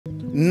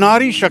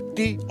Nari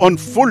Shakti on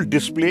full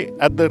display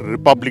at the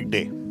Republic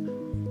Day.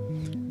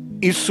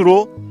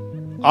 ISRO,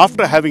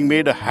 after having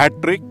made a hat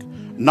trick,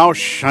 now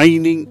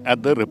shining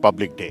at the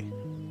Republic Day.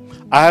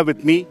 I have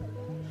with me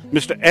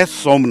Mr. S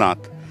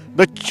Somanath,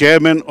 the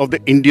chairman of the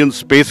Indian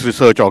Space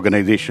Research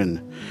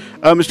Organization.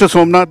 Mr.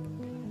 Somanath,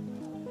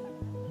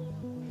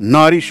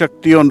 Nari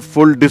Shakti on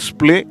full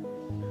display,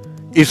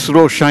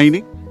 ISRO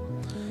shining.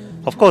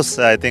 Of course,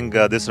 I think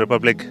this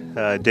Republic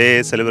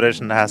Day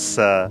celebration has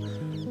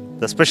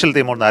the special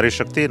theme on Nari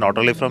Shakti, not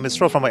only from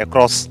ISRO, from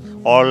across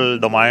all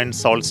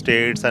domains, all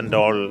states and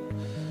all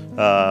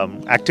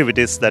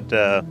activities that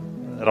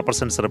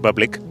represents the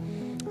Republic.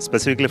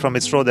 Specifically from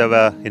ISRO, they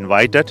were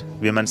invited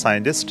women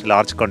scientists,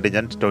 large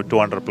contingent,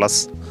 200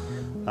 plus.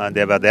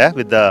 They were there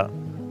with the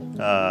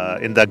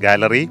in the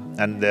gallery,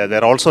 and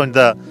they're also in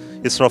the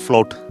ISRO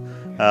float,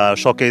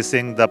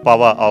 showcasing the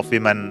power of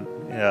women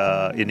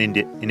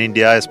in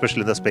India,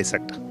 especially the space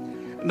sector.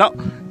 Now,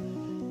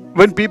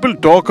 when people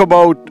talk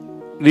about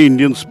the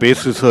Indian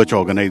Space Research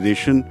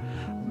Organization,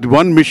 the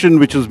one mission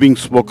which is being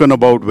spoken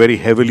about very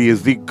heavily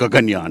is the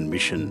Gaganyan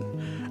mission.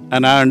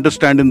 And I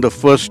understand in the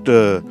first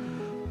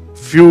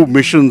few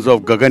missions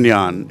of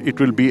Gaganyaan, it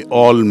will be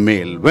all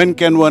male. When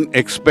can one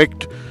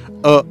expect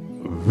a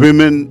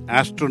women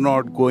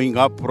astronaut going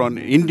up on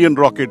an Indian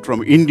rocket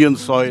from Indian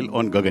soil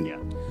on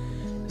Gaganyaan?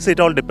 So it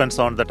all depends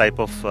on the type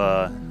of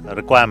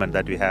requirement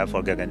that we have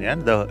for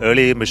Gaganyaan. The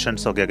early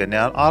missions of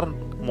Gaganyaan are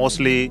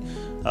mostly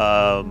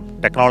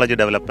technology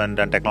development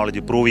and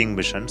technology proving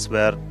missions,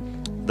 where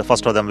the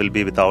first of them will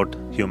be without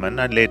human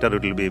and later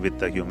it will be with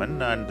the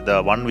human. And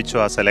the one which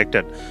are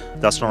selected,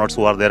 the astronauts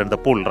who are there in the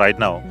pool right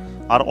now,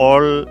 are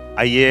all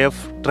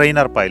IAF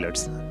trainer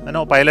pilots.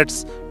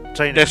 Pilots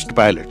trained. Test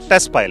pilots.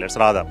 Test pilots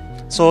rather.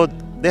 So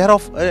they are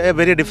of a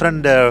very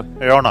different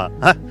genre.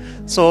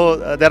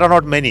 So there are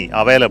not many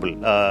available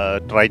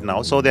right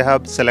now. So they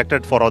have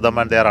selected 4 of them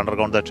and they are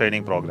undergone the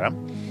training program.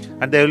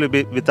 And they will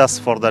be with us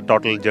for the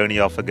total journey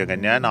of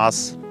Gaganyan,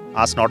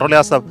 as not only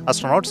as the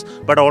astronauts,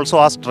 but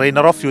also as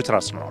trainer of future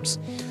astronauts.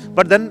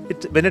 But then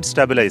when it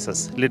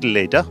stabilizes a little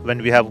later,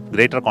 when we have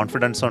greater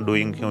confidence on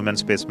doing human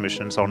space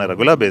missions on a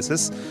regular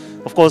basis,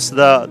 of course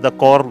the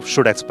corps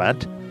should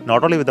expand,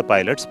 not only with the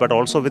pilots, but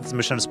also with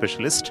mission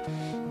specialists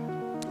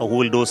who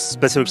will do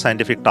specific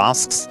scientific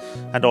tasks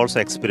and also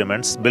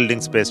experiments,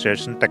 building space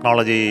station,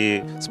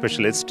 technology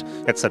specialists,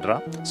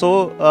 etc.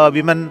 So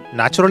women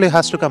naturally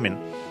has to come in.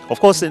 Of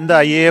course, in the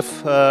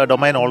IAF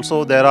domain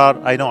also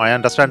I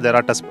understand there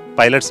are test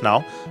pilots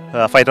now,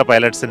 fighter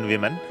pilots in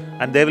women,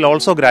 and they will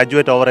also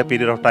graduate over a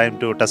period of time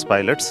to test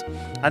pilots,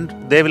 and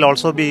they will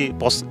also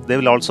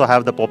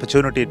have the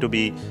opportunity to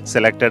be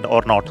selected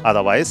or not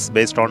otherwise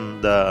based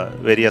on the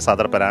various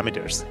other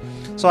parameters.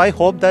 So I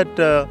hope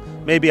that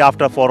maybe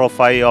after 4 or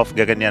 5 of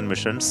Gaganyan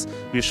missions,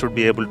 we should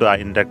be able to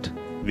induct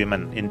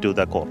women into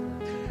the corps.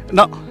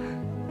 Now,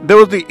 there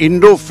was the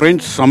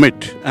Indo-French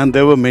summit and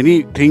there were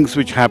many things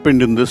which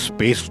happened in the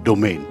space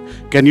domain.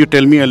 Can you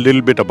tell me a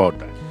little bit about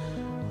that?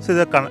 So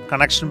the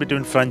connection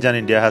between French and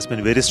India has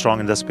been very strong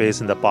in the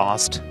space in the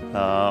past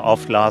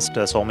of last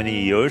so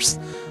many years.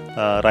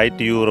 Right,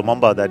 you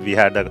remember that we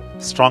had a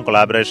strong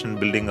collaboration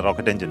building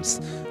rocket engines.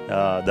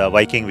 The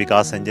Viking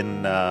Vikas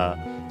engine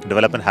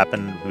development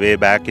happened way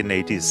back in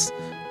 80s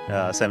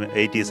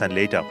and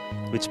later,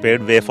 which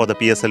paved way for the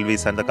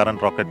PSLVs and the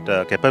current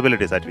rocket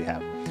capabilities that we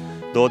have.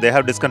 Though they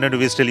have discontinued,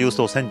 we still use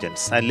those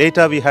engines. And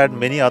later we had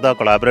many other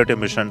collaborative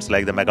missions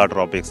like the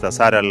Megatropics, the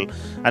SAREL,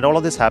 and all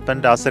of this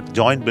happened as a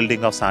joint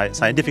building of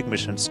scientific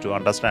missions to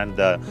understand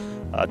the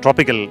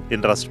tropical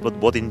interest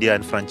both India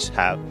and French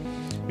have.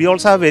 We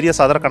also have various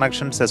other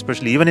connections,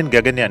 especially even in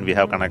Gaganyan we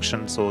have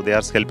connections. So they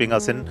are helping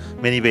us in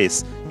many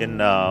ways in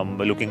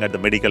looking at the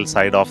medical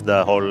side of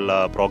the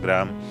whole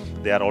program.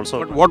 They are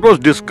also. But what was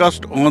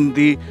discussed on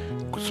the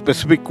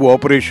specific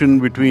cooperation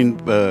between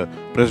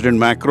President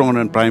Macron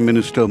and Prime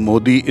Minister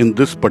Modi in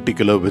this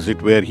particular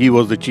visit, where he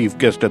was the chief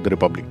guest at the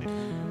Republic Day?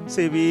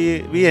 See,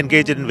 we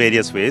engage in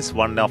various ways.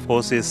 One, of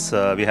course, is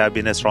we have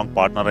been a strong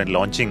partner in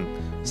launching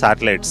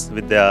satellites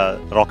with the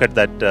rocket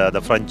that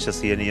the French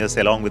CNES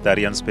along with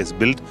Arianespace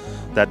built,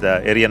 that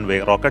the Ariane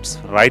rockets.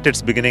 Right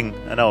its beginning,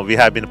 we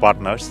have been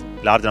partners.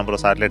 Large number of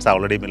satellites have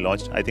already been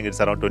launched. I think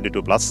it's around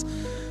 22 plus.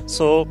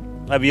 So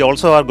we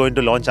also are going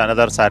to launch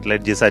another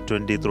satellite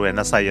GSAT-20 through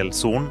NSIL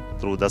soon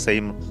through the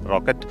same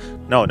rocket.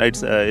 No,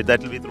 it's that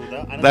will be through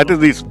the. That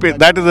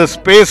is the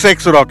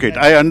SpaceX rocket.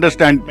 I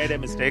understand. Made a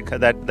mistake.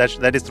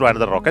 That is through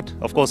another rocket.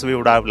 Of course, we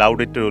would have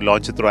allowed it to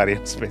launch it through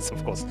Arianespace.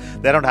 Of course,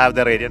 they don't have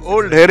their Ariane.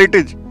 Old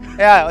heritage.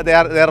 Yeah,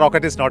 their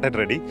rocket is not yet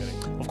ready.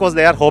 Of course,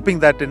 they are hoping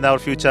that in our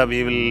future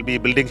we will be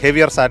building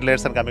heavier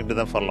satellites and coming to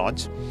them for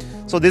launch.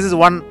 So this is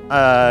one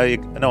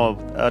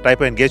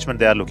type of engagement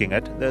they are looking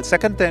at. The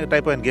second type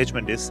of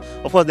engagement is,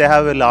 of course, they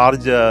have a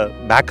large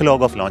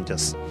backlog of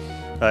launches,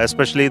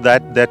 especially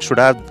that should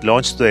have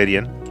launched the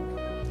Ariane.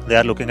 They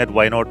are looking at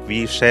why not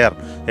we share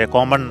a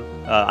common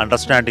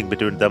understanding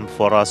between them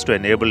for us to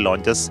enable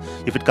launches.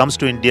 If it comes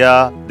to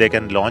India, they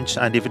can launch,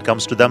 and if it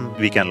comes to them,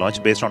 we can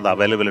launch based on the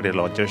availability of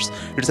launchers.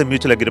 It's a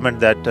mutual agreement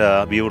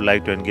that we would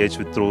like to engage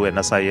with through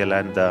NSIL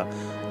and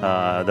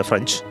the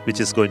French, which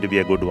is going to be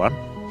a good one.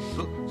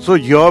 So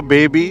your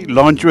baby,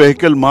 Launch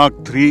Vehicle Mark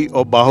III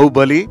or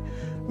Bahubali,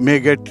 may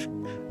get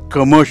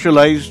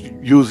commercialized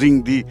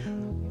using the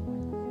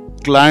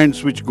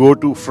clients which go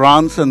to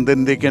France and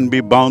then they can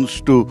be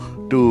bounced to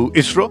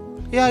ISRO?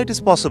 Yeah, it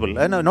is possible.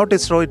 And not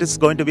ISRO, it is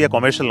going to be a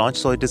commercial launch,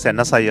 so it is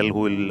NSIL who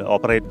will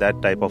operate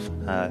that type of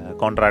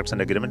contracts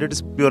and agreement. It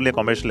is purely a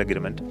commercial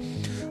agreement.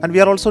 And we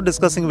are also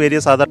discussing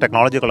various other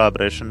technology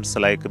collaborations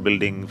like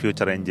building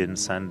future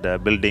engines and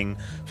building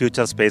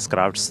future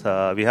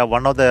spacecrafts. We have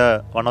one of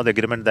the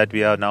agreement that we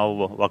have now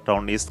worked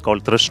on is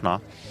called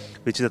Trishna,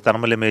 which is a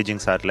thermal imaging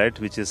satellite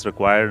which is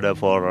required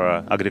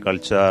for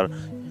agriculture,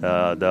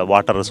 the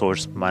water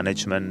resource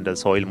management, the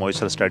soil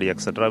moisture study,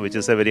 etc., which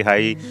is a very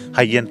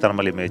high-end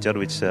thermal imager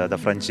which the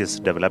French is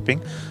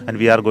developing, and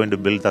we are going to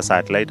build the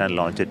satellite and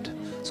launch it.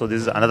 So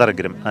this is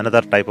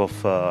another type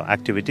of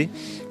activity.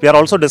 We are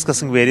also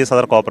discussing various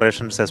other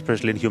cooperations,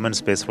 especially in human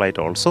spaceflight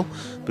also,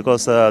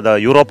 because the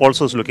Europe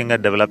also is looking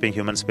at developing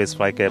human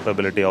spaceflight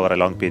capability over a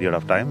long period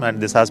of time, and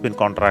this has been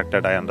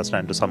contracted, I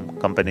understand, to some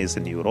companies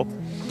in Europe,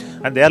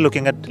 and they are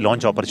looking at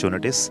launch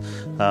opportunities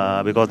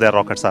because their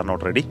rockets are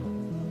not ready.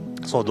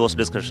 So those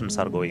discussions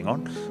are going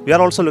on. We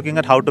are also looking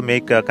at how to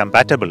make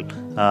compatible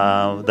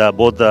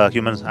both the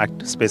human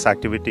space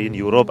activity in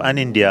Europe and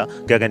India,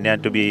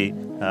 Gaganyan, to be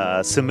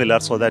similar,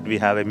 so that we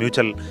have a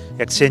mutual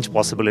exchange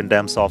possible in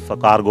terms of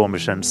cargo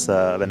missions.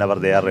 Whenever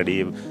they are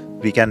ready,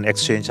 we can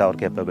exchange our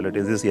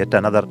capabilities. This is yet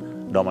another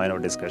domain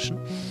of discussion.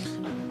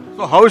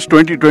 So how is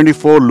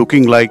 2024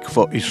 looking like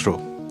for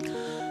ISRO?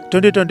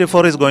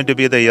 2024 is going to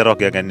be the year of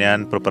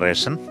Gaganyan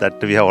preparation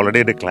that we have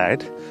already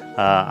declared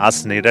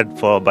as needed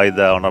by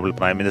the Honorable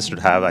Prime Minister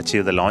to have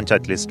achieved the launch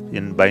at least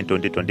by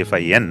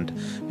 2025 end.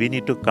 We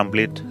need to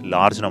complete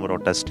large number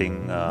of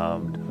testing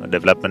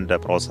development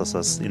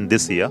processes in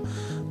this year,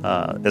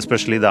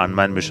 especially the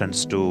unmanned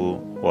missions to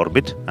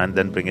orbit and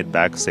then bring it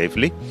back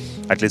safely.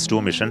 At least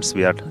 2 missions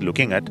we are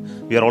looking at.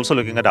 We are also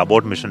looking at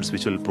abort missions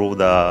which will prove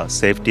the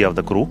safety of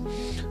the crew.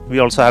 We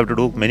also have to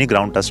do many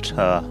ground tests,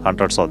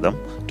 hundreds of them,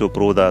 to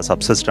prove the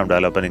subsystem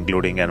development,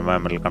 including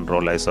environmental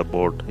control, life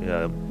support,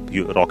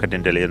 rocket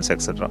intelligence,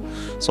 etc.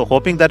 So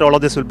hoping that all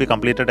of this will be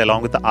completed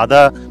along with the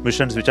other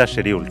missions which are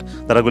scheduled,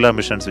 the regular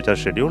missions which are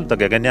scheduled. The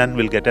Gaganyan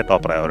will get a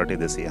top priority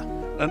this year.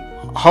 And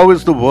how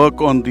is the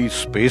work on the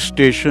space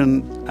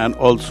station and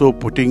also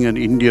putting an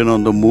Indian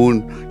on the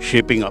moon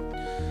shaping up?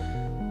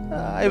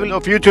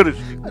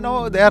 Futuristic.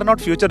 No, they are not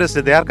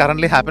futuristic. They are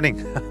currently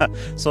happening.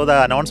 So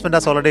the announcement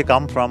has already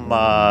come from the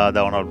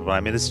Honorable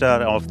Prime Minister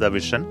of the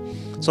vision.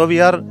 So we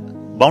are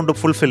bound to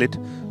fulfill it.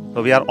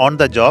 So we are on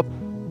the job.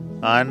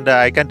 And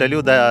I can tell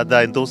you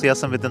the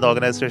enthusiasm within the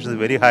organization is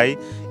very high.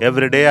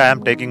 Every day I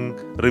am taking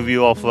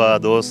review of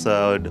those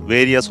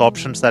various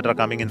options that are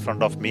coming in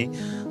front of me,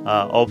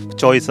 of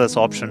choices,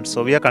 options.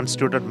 So we have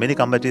constituted many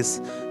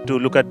committees to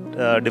look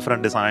at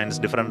different designs,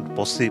 different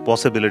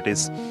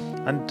possibilities.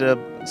 And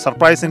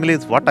surprisingly,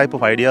 what type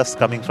of ideas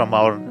coming from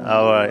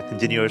our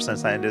engineers and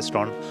scientists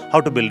on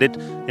how to build it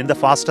in the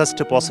fastest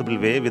possible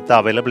way with the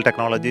available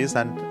technologies,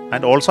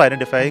 and also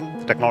identifying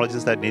the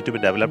technologies that need to be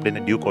developed in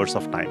a due course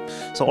of time.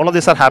 So all of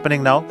these are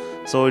happening now.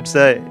 So it's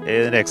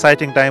an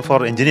exciting time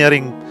for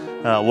engineering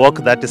work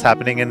that is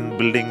happening in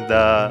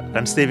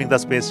conceiving the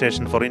space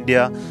station for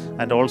India,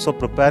 and also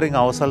preparing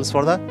ourselves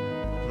for the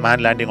man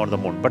landing on the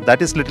moon. But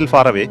that is little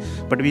far away,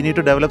 but we need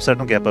to develop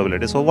certain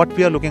capabilities. So what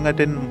we are looking at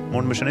in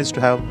moon mission is to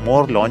have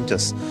more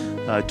launches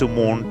to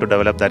moon, to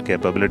develop that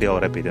capability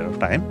over a period of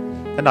time,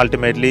 and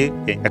ultimately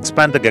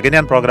expand the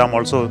Gaganyan program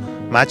also,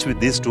 match with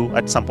these two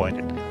at some point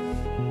in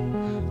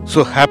time.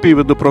 So happy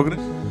with the progress?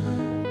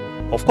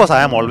 Of course,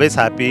 I am always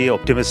happy,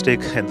 optimistic,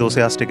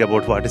 enthusiastic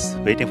about what is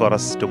waiting for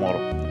us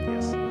tomorrow.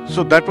 Yes.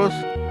 So that was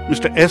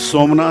Mr. S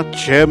Somanath,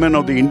 Chairman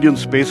of the Indian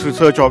Space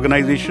Research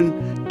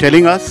Organization,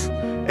 telling us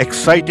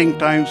exciting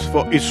times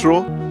for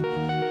ISRO,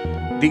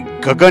 the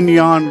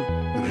Gaganyaan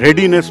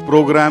readiness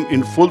program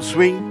in full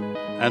swing,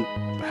 and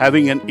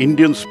having an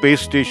Indian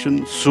space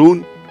station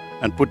soon,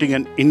 and putting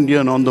an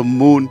Indian on the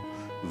moon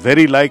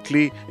very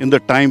likely in the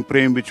time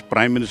frame which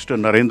Prime Minister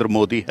Narendra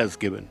Modi has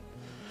given.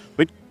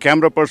 With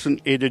camera person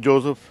AJ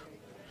Joseph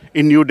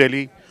in New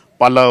Delhi,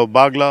 Pallava,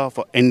 Bagla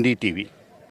for NDTV.